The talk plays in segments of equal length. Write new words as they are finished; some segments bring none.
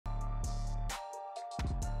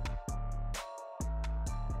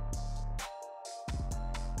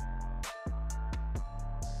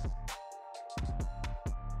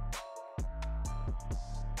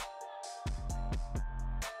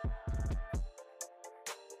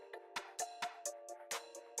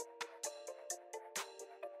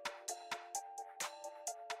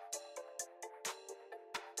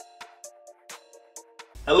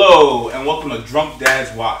Hello, and welcome to Drunk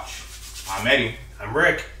Dad's Watch. I'm Eddie. I'm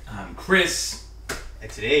Rick. I'm Chris. And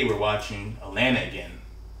today we're watching Atlanta again.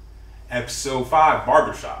 Episode 5,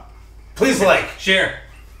 Barbershop. Please like. Share.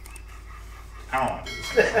 I don't want to do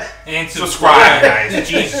this. And Subscribe, guys.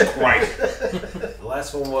 Jesus Christ. The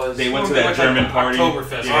last one was... They went to that German party.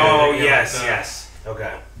 Oktoberfest. Yeah. Oh, yes.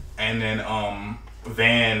 Okay. And then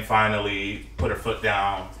Van finally put her foot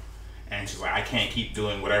down. And she's like, I can't keep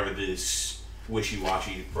doing whatever this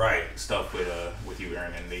wishy-washy stuff with you,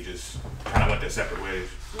 Aaron. And they just kind of went their separate ways.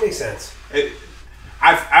 Makes sense.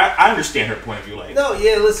 I understand her point of view. Like, no,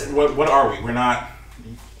 yeah, listen. What are we? We're not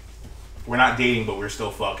dating, but we're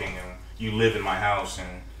still fucking. And you live in my house.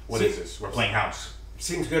 And what is this? We're playing house.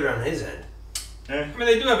 Seems good on his end. Yeah. I mean,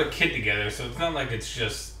 they do have a kid together, so it's not like it's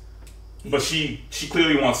just... But she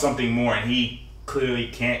clearly wants something more, and he clearly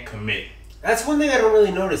can't commit. That's one thing I don't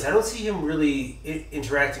really notice. I don't see him really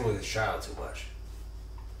interacting with his child too much.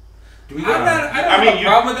 I don't have a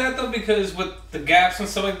problem with that, though, because with the gaps and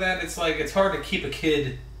stuff like that, it's like, it's hard to keep a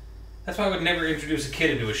kid... That's why I would never introduce a kid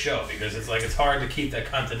into a show, because it's like, it's hard to keep that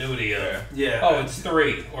continuity of, oh, it's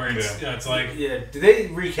 3, or it's, it's like... Yeah, do they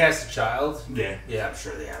recast the child? Yeah. Yeah, I'm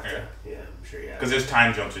sure they have to. Yeah, I'm sure, yeah. Because there's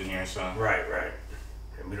time jumps in here, so... Right.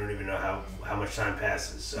 And we don't even know how much time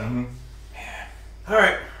passes, so... Mm-hmm. Yeah.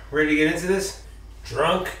 Alright, ready to get into this?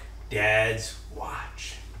 Drunk Dad's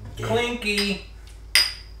Watch. Clinky.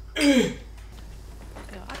 I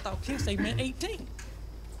thought kids they meant 18.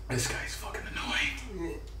 This guy's fucking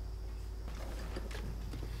annoying.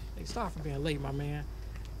 Hey, sorry for being late, my man.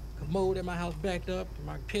 Commode at my house backed up,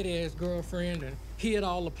 my pit-ass girlfriend, and hid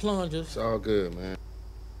all the plungers. It's all good, man.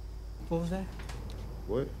 What was that?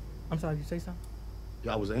 What? I'm sorry, you say something?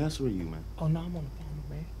 Yeah, I was answering you, man. Oh, no, I'm on the phone,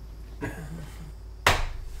 man.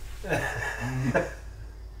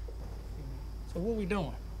 So what we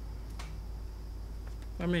doing?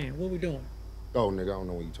 My man, what we doing? Oh, nigga, I don't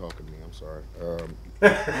know when you talking to me. I'm sorry.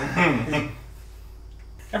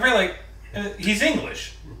 I feel like he's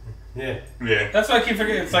English. Yeah. That's why I keep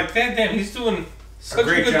forgetting. It's like, damn, he's doing such a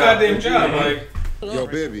great good job. goddamn job. Like, yo,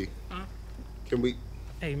 baby. Can we...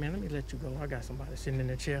 Hey, man, let me let you go. I got somebody sitting in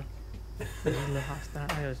the chair. A little hostile.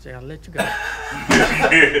 I'll let you go.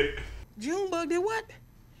 Junebug did what?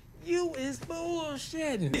 You is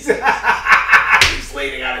bullshitting. He's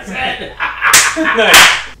leaning on his head.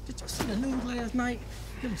 Did you see the news last night?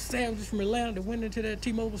 Them savages from Atlanta that went into that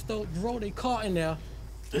T-Mobile store, drove their car in there.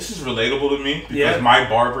 This is relatable to me because my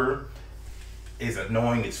barber is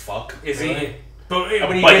annoying as fuck. Is he? But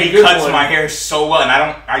he cuts my hair so well, and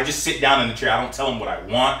I just sit down in the chair. I don't tell him what I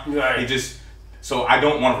want. Right. So I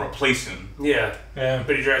don't want to replace him. Yeah.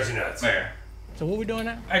 But he drives you nuts. Yeah. So what we doing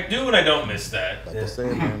now? I do and I don't miss that. Like I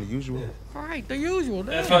said, man, the usual. Yeah. All right, the usual.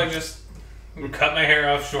 That's why I just cut my hair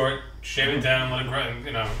off short, shave it down, let it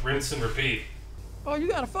grow, rinse and repeat. Oh, you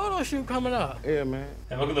got a photo shoot coming up. Yeah, man.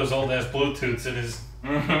 And look at those old ass Bluetooths in his...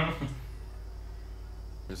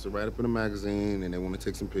 It's a write-up in a magazine, and they want to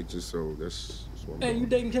take some pictures, so that's what I'm Hey, doing. you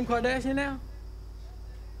dating Kim Kardashian now?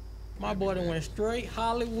 My boy done went straight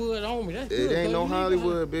Hollywood on me. That's good. It ain't no You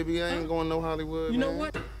Hollywood, baby. I ain't going no Hollywood, You know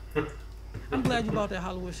man. what? I'm glad you brought that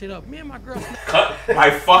Hollywood shit up. Me and my girl. Cut my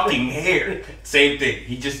fucking hair. Same thing.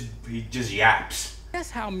 He just yaps.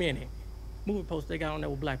 Guess how many movie posters they got on there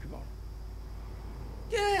with black people on?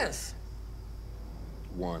 Yes.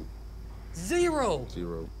 1, 0.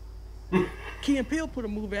 0. Key and Peele put a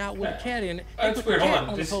movie out with a cat in it. They That's put weird. the Hold cat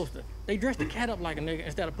on. the poster. They dressed the cat up like a nigga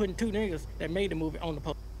instead of putting 2 niggas that made the movie on the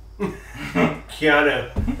poster.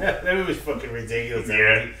 Keanu. That movie was fucking ridiculous.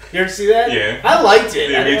 Yeah. You ever see that? Yeah. I liked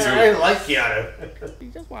it. Yeah, me too. I like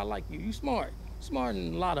Keanu. That's why I like you. You smart. Smarter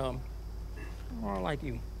than a lot of them. I like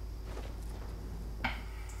you.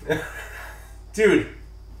 Dude.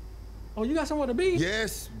 Oh, you got somewhere to be?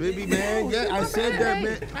 Yes, baby, man. Yeah, I said that,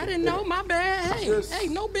 man. I didn't know. My bad. Hey, Just- hey,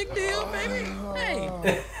 no big deal, baby. Hey.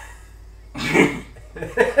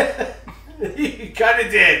 He kind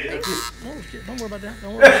of did. Oh, shit. Don't worry about that.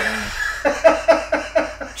 Don't worry about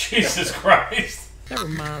that. Jesus Christ. That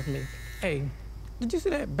reminds me. Hey, did you see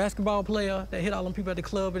that basketball player that hit all them people at the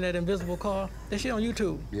club in that invisible car? That shit on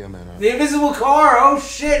YouTube. Yeah, man. The invisible car. Oh,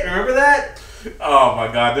 shit. Remember that? Oh my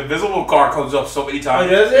god, the invisible car comes up so many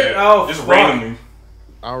times. Oh, does it? Oh, just fuck. randomly.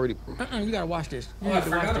 I already... You gotta watch this. You Oh, I need to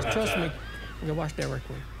watch forgot this. about Trust that. me. You gotta watch that right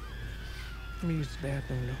quick. Let me use the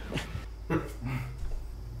bathroom though.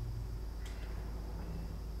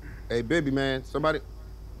 Hey, baby, man. Somebody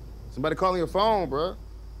calling your phone, bro.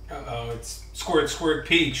 Uh-oh, it's squirt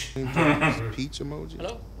peach. Peach emoji.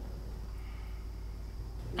 Hello?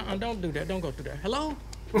 Don't do that. Don't go through that. Hello?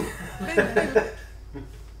 Baby,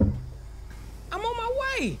 I'm on my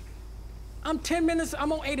way. I'm 10 minutes.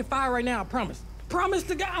 I'm on 85 right now. I promise. Promise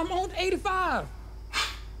to God, I'm on 85.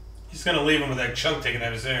 He's gonna leave him with that chunk taking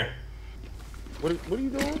out his hair. What are you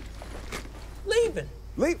doing? Leaving.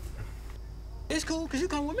 Leave. It's cool because you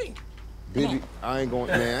come with me. Baby, I ain't going,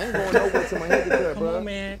 man. I ain't going nowhere till my hair get cut, Come bro. on,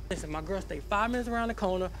 man. Listen, my girl stay 5 minutes around the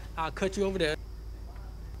corner. I'll cut you over there.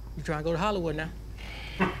 You trying to go to Hollywood now?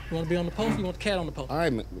 You want to be on the post? You want the cat on the post? All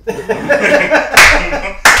right, man.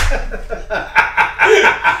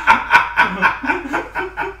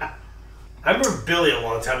 I remember Billy a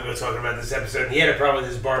long time ago talking about this episode, and he had a problem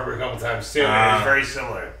with his barber a couple times too. It was very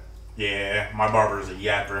similar. Yeah, my barber is a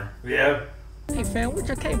yapper. Yeah. Hey, fam, what's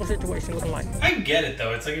your cable situation looking like? I get it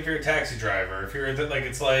though. It's like if you're a taxi driver, if you're like,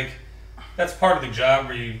 it's like that's part of the job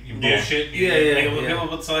where you bullshit. You make it look good,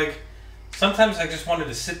 but it's like sometimes I just wanted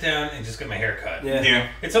to sit down and just get my hair cut. Yeah.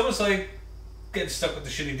 It's almost like getting stuck with the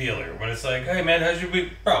shitty dealer when it's like, hey man, how's your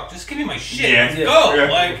week, bro? Just give me my shit. Yeah. Let's go. Yeah.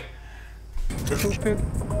 Like. Toothpick?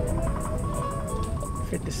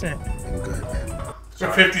 50 cents. I'm good, man.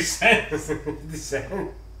 For 50 cents. 50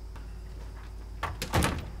 cents.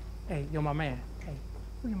 Hey, you're my man. Hey,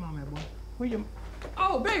 where your mom at, boy? Where your...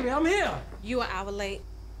 Oh, baby, I'm here. You an hour late.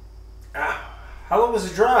 How long was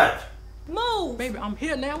the drive? Move! Baby, I'm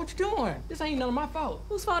here now. What you doing? This ain't none of my fault.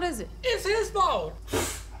 Whose fault is it? It's his fault.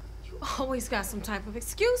 You always got some type of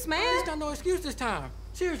excuse, man. I just got no excuse this time.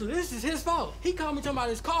 Seriously, this is his fault. He called me talking about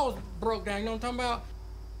his calls broke down. You know what I'm talking about?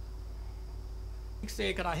 He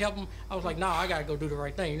said, could I help him? I was like, nah, I gotta go do the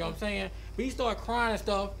right thing. You know what I'm saying? But he started crying and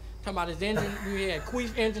stuff, talking about his engine. We had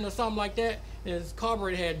queef engine or something like that. And his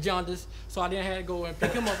carburetor had jaundice, so I then had to go and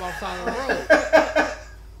pick him up outside of the road.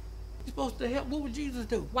 He's supposed to help. What would Jesus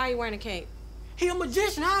do? Why you wearing a cape? He a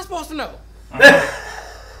magician. How I supposed to know?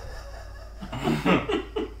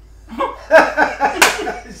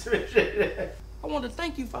 I want to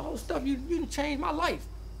thank you for all the stuff you done changed my life.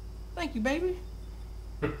 Thank you, baby.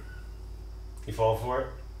 You fall for it?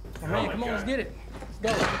 Oh, man, come on, let's get it.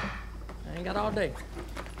 Let's go. I ain't got all day.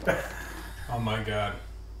 Oh my God.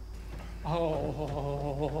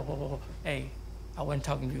 Oh, hey, I wasn't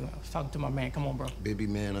talking to you. I was talking to my man. Come on, bro. Baby,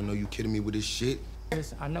 man, I know you kidding me with this shit.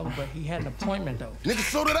 Listen, I know, but he had an appointment, though. Nigga,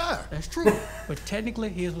 so did I. That's true. But technically,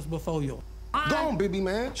 his was before yours. Go on, baby,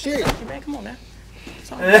 man. Shit. Hey, man, come on now.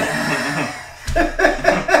 Sorry. The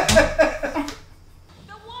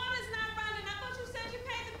water's not running. I thought you said you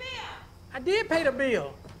paid the bill. I did pay the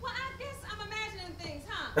bill. Well, I guess I'm imagining things,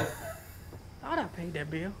 huh? Thought I paid that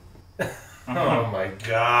bill. Oh my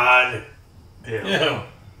God. Ew. Yeah.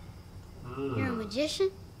 You're a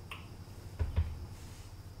magician?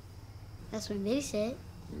 That's what Biddy said.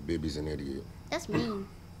 Baby's an idiot. That's mean.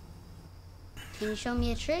 Can you show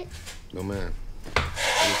me a trick? No, man. I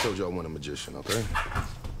just told you I want a magician, okay?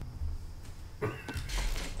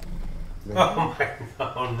 Oh my, oh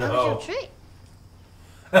What was no. your trick?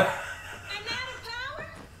 And now the power?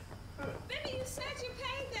 Baby, you said you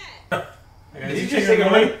paid that. Did you just take a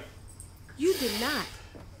money? You did not.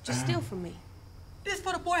 Just steal from me. This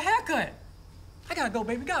for the boy haircut. I gotta go,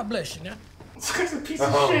 baby. God bless you now. This guy's a piece of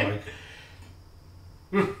Oh shit.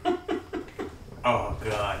 my. Oh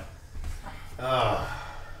God.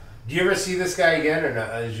 Do you ever see this guy again, or not?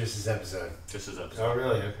 It's just this episode. This is episode. Oh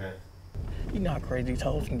really? Okay. You know how crazy these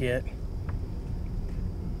hoes can get.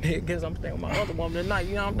 I guess I'm staying with my other woman tonight.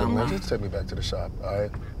 You know what I'm No, talking man, about? just take me back to the shop, all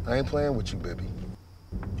right? I ain't playing with you, baby.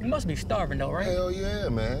 You must be starving though, right? Hell yeah,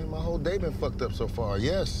 man. My whole day been fucked up so far,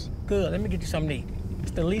 yes. Good. Let me get you something to eat.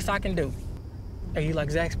 It's the least I can do. Hey, you like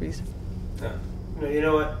Zaxby's? No, you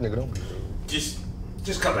know what? Nigga, don't be rude. Just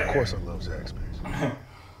come back. Of course I love Zaxby's.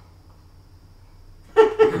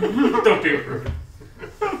 don't be rude.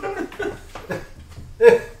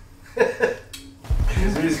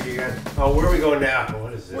 Music again. Oh, where are we going now?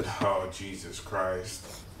 What is this? Oh Jesus Christ.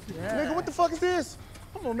 Yeah. Nigga, what the fuck is this?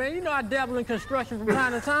 Come on, man. You know I dabble in construction from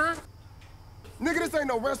time to time. Nigga, this ain't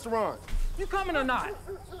no restaurant. You coming or not?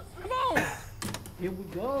 Come on. Here we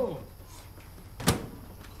go.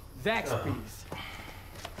 Zaxby's.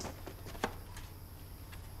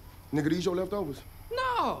 Nigga, these your leftovers?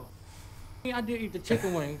 No. I did eat the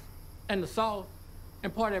chicken wings and the sauce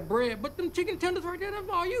and part of that bread, but them chicken tenders right there, that's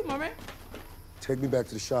all you, my man. Take me back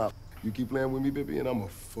to the shop. You keep playing with me, baby, and I'ma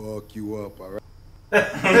fuck you up, all right?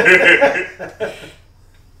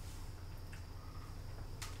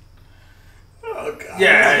 Oh God.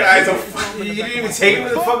 Yeah, Guys, you didn't even take him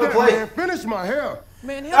to the fucking place. Man, finish my hair.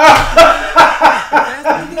 Man, help me. The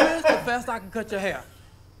faster you do this, the faster I can cut your hair.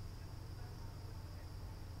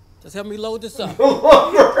 Just help me load this up.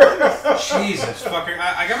 Jesus fucking.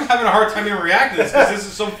 I'm having a hard time even reacting to this because this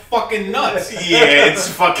is so fucking nuts. yeah, it's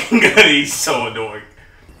fucking good. He's so annoying.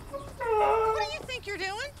 What do you think you're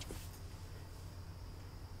doing?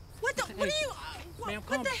 What are you?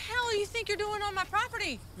 What the hell do you think you're doing on my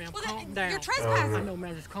property? Ma'am, calm down. You're trespassing. I know,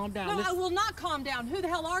 ma'am. Just calm down. No, I will not calm down. Who the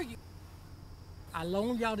hell are you? I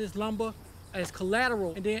loaned y'all this lumber as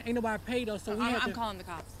collateral, and then ain't nobody paid us, so I'm calling the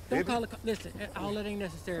cops. Don't call the cops. Listen, all that ain't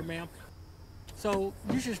necessary, ma'am. So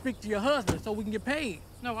you should speak to your husband so we can get paid.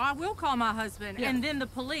 No, I will call my husband and then the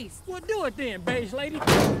police. Well, do it then, beige lady.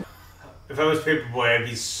 If I was Paperboy, I'd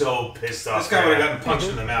be so pissed off. This guy would have gotten punched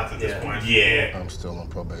in the mouth at this point. Yeah. I'm still on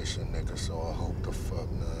probation, nigga, so I hope the fuck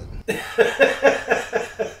none.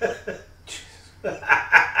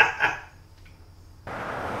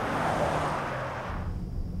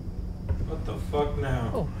 What the fuck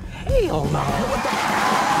now? Oh, hell no.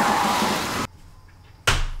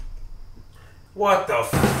 What the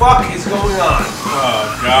fuck is going on?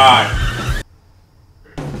 Oh, God.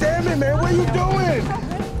 Damn it, man. What are you doing?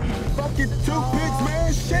 Fucking toothpicks,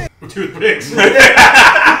 man. Shit. Toothpicks. Yeah,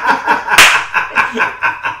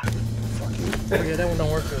 that one don't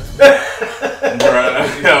work good.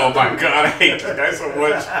 Bruh. Oh, my God. I hate that guy so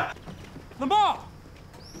much. Lamar!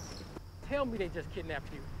 Tell me they just kidnapped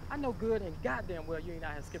you. I know good and goddamn well you ain't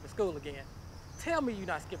out here skipping school again. Tell me you're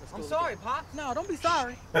not skipping school. I'm sorry, again. Pop. No, don't be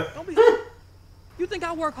sorry. Don't be sorry. You think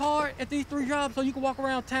I work hard at these 3 jobs so you can walk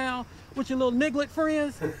around town with your little niglet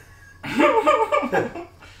friends?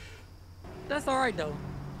 That's all right, though,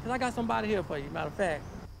 because I got somebody here for you, matter of fact.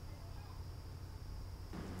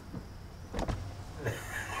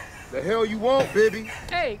 The hell you want, baby?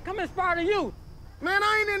 Hey, come inspire to you. Man,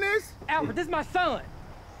 I ain't in this. Alfred, this is my son.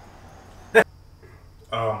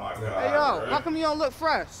 Oh, my God. Hey, yo, how come you don't look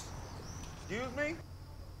fresh? Excuse me?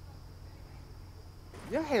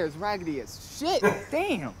 Your hair is raggedy as shit.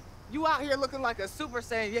 Damn. You out here looking like a Super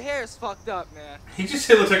Saiyan. Your hair is fucked up, man. He just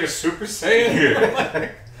said looks like a Super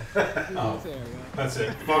Saiyan? Oh, that's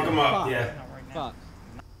it. Fuck him up. Yeah. Fuck.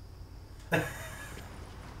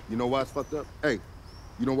 You know why it's fucked up? Hey,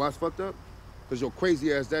 you know why it's fucked up? Because your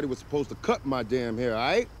crazy ass daddy was supposed to cut my damn hair, all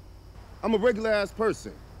right? I'm a regular ass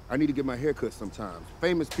person. I need to get my hair cut sometimes.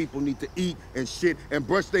 Famous people need to eat and shit and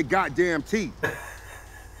brush their goddamn teeth.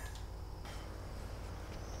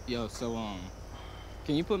 Yo, so,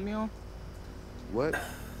 can you put me on? What? That's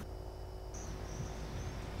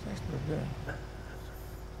pretty good.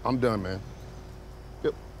 I'm done, man.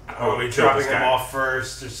 Yep. Are we dropping him off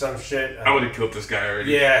first or some shit? I would have killed this guy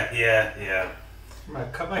already. Yeah. My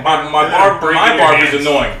barber's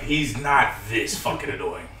annoying. He's not this fucking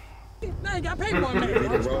annoying. Now you got paper on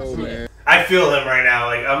that. Bro, man. I feel him right now.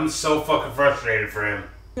 Like, I'm so fucking frustrated for him.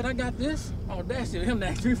 But I got this. Oh, that's it. Him to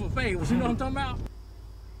ask me for favors. You know what I'm talking about?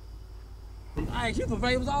 I ask you for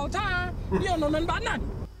favors all the time. You don't know nothing about nothing.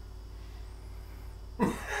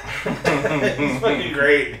 He's fucking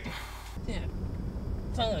great. Yeah.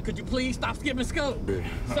 Son, could you please stop skipping school? Baby.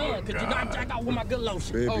 Son, could you not jack out with my good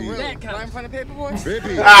lotion? Baby. Oh, really? That kind Right in front of Paperboy?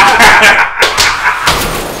 Baby.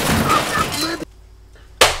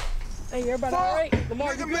 Hey, everybody all right?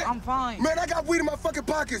 Lamar, you good? I'm fine. Man, I got weed in my fucking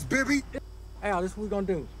pockets, baby. Hey, this is what we gonna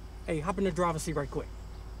do. Hey, hop in the driver's seat right quick.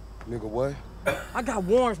 Nigga, what? I got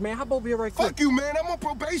warrants, man. Hop over here right quick. Fuck you, man. I'm on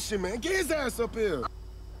probation, man. Get his ass up here.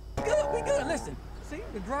 Good, we good. Listen, see,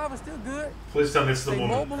 the driver's still good. Please tell me it's the They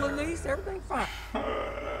woman. mobile at least, everything fine.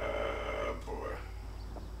 Boy.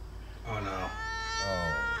 Oh, no.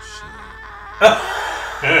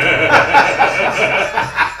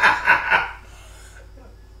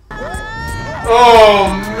 Oh,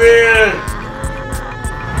 man.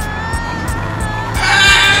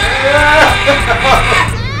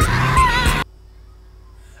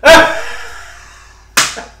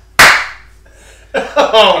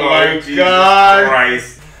 Oh my Jesus God!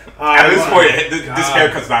 Christ. At this point, this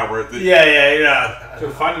haircut's not worth it. Yeah.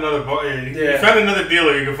 So find another barber. You find another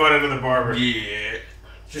dealer, you can find another barber. Yeah.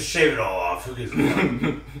 Just shave it all off. Who gives a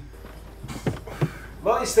fuck?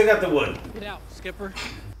 Well, you still got the wood. Get out, Skipper.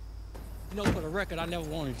 You know, for the record, I never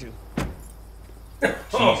wanted you.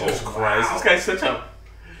 Jesus Christ. This guy's such a...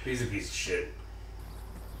 He's a piece of shit.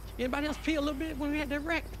 Anybody else pee a little bit when we had that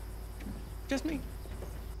wreck? Just me.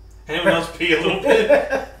 Anyone else pee a little bit?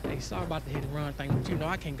 Hey, sorry about the hit and run thing, but you know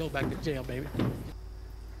I can't go back to jail, baby.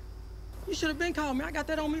 You should have been calling me. I got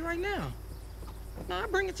that on me right now. No, I'll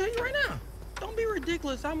bring it to you right now. Don't be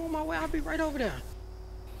ridiculous. I'm on my way. I'll be right over there.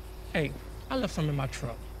 Hey, I left some in my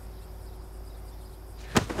truck.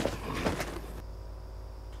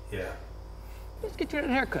 Yeah. Let's get you that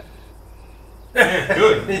haircut.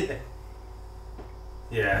 Good.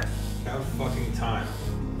 Yeah. About fucking time.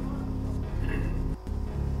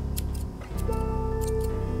 I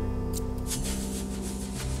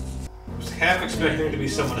was half expecting it to be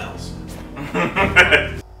someone else.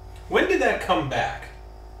 When did that come back?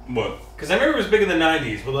 What? Because I remember it was big in the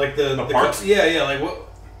 90s, but like the parts? Yeah, like what?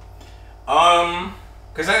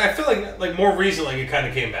 Because I feel like more recently it kind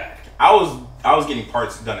of came back. I was getting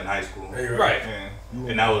parts done in high school. Right.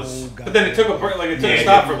 And that was... But then it took a break, like it took a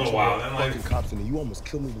stop for a little while. Then like... Cops in there, you almost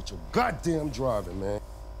killed me with your goddamn driving, man.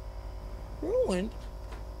 Ruined?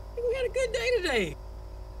 We had a good day today.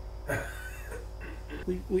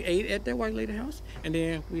 we ate at that white lady house, and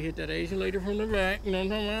then we hit that Asian lady from the back. You know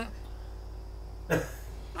what I'm talking about?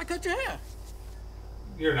 I cut your hair.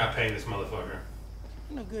 You're not paying this motherfucker.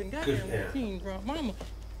 I'm no good in goddamn routine, bro. Mama.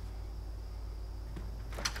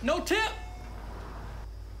 No tip.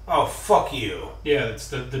 Oh, fuck you. Yeah, it's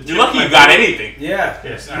the You're lucky you got anything. Yeah.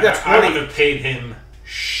 Yes, You got I 20. wouldn't have paid him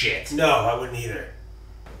shit. No, I wouldn't either.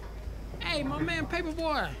 Hey, my man,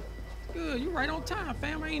 Paperboy. Good, you right on time,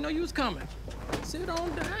 fam. I ain't know you was coming. Sit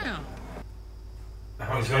on down.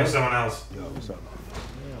 I was going to someone else. Yo, what's up?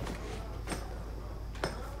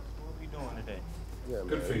 What we doing today? Yeah,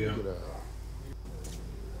 Good man, for you. Get,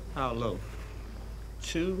 How low?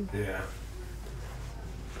 2 Yeah.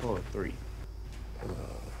 or 3?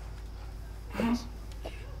 Oh,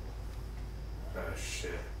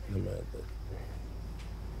 shit. no man,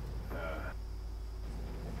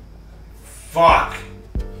 Fuck.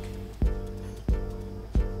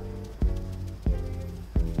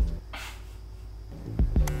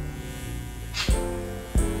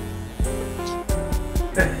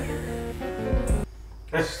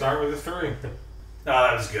 Let's start with a 3. Oh,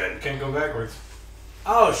 that was good. Can't go backwards.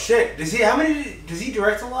 Oh, shit. Does he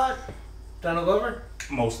direct a lot? Donald Glover?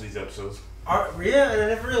 Most of these episodes. Yeah, I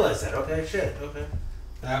never realized that. Okay, shit. Okay.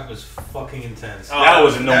 That was fucking intense. That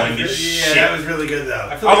was annoying as Yeah, shit. that was really good, though.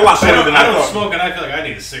 I That was a lot better than I don't thought. smoke, and I feel like I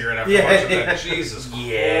need a cigarette after Yeah. watching that. Jesus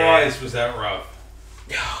Christ, was that rough.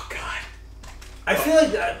 Oh, God. I feel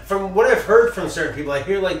like, from what I've heard from certain people, I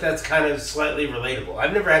hear like that's kind of slightly relatable.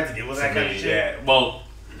 I've never had to deal with that kind of shit. Yeah, well,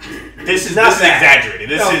 this is Not that. exaggerated.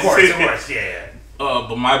 This No, is of course, yeah.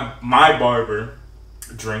 but my barber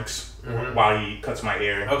drinks while he cuts my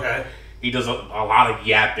hair. Okay. He does a lot of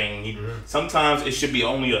yapping. Sometimes it should be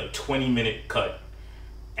only a 20-minute cut,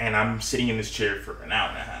 and I'm sitting in this chair for an hour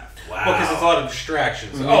and a half. Wow. Well, because it's a lot of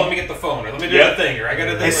distractions. Oh, let me get the phone, or let me do that thing, or I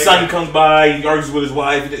gotta do His like son comes by, he argues with his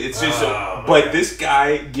wife. It's just, but God. this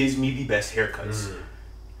guy gives me the best haircuts.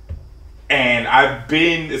 And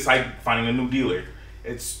it's like finding a new dealer.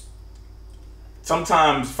 It's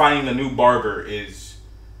sometimes finding a new barber is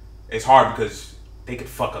hard because they could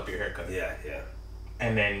fuck up your haircut. Yeah.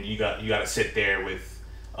 And then you got to sit there with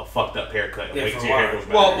a fucked up haircut and wait for till a your hair while. goes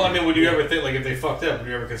back. Well, I mean, would you ever think, like, if they fucked up, would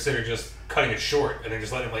you ever consider just cutting it short and then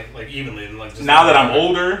just letting it, like evenly and, like, just... Now that I'm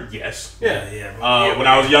older, yes. Yeah. When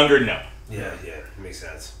I was younger, no. Yeah, makes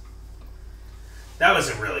sense. That was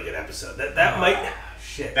a really good episode. That might...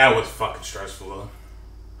 Shit. That was fucking stressful, though.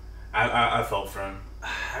 I felt for him.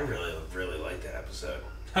 I really, really liked that episode.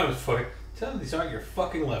 That was funny. Tell them these aren't your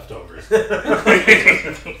fucking leftovers.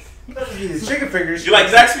 These chicken fingers. You like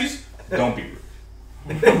Zaxby's? Don't be rude.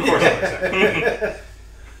 Of course I like Zaxby's.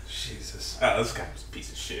 Jesus. This guy was a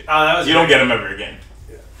piece of shit. That was you don't get him ever again.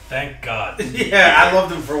 Thank God. Yeah, I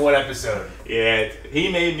loved him for one episode. Yeah,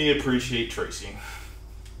 he made me appreciate Tracy.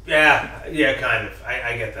 Yeah, kind of.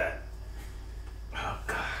 I get that. Oh,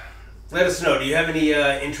 God. Let us know. Do you have any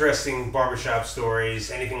interesting barbershop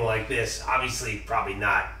stories? Anything like this? Obviously, probably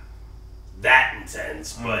not that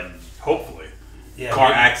intense, but hopefully. Yeah, Car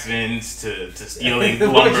maybe. accidents to stealing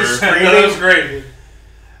lumber. That was great.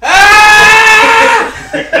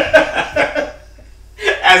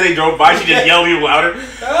 As they drove by, she just yelled even louder.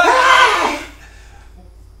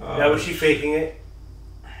 Now, was she faking it?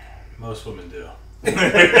 Most women do.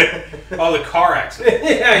 Oh, the car accident.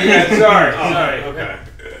 yeah. Sorry. Okay.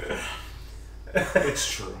 It's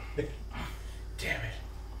true. Damn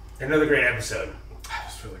it. Another great episode. That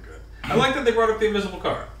was really good. I like that they brought up the invisible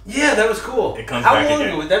car. Yeah, that was cool. It comes How back long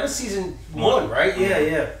again. ago? That was season 1, right?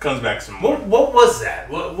 Yeah. Comes back some more. What was that?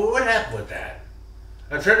 What happened with that?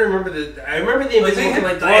 I'm trying to remember I remember the invisible thing,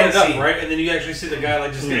 like the brought end it up, scene. right? And then you actually see the guy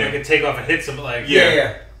like just like a take off and hit something like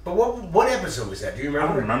Yeah. But what episode was that? Do you remember?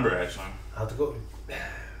 I don't remember, actually. I'll have to go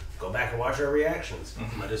back and watch our reactions.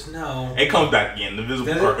 Let us know. It comes back again. The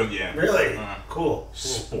invisible car comes, yeah. Really? Cool.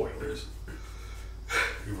 Spoilers.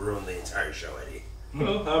 You ruined the entire show, Eddie.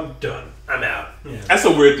 Well, I'm done. I'm out. Yeah. That's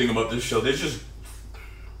the weird thing about this show. There's just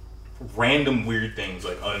random weird things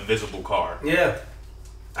like an invisible car. Yeah.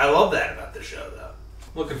 I love that about this show, though.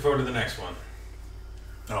 Looking forward to the next one.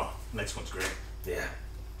 Oh, next one's great. Yeah.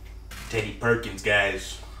 Teddy Perkins,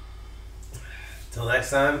 guys. Till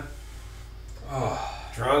next time. Oh.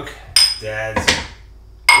 Drunk dads.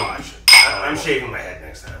 Watch it. I'm shaving my head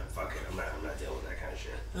next time. Fuck it. I'm not dealing with that kind of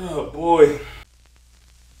shit. Oh boy.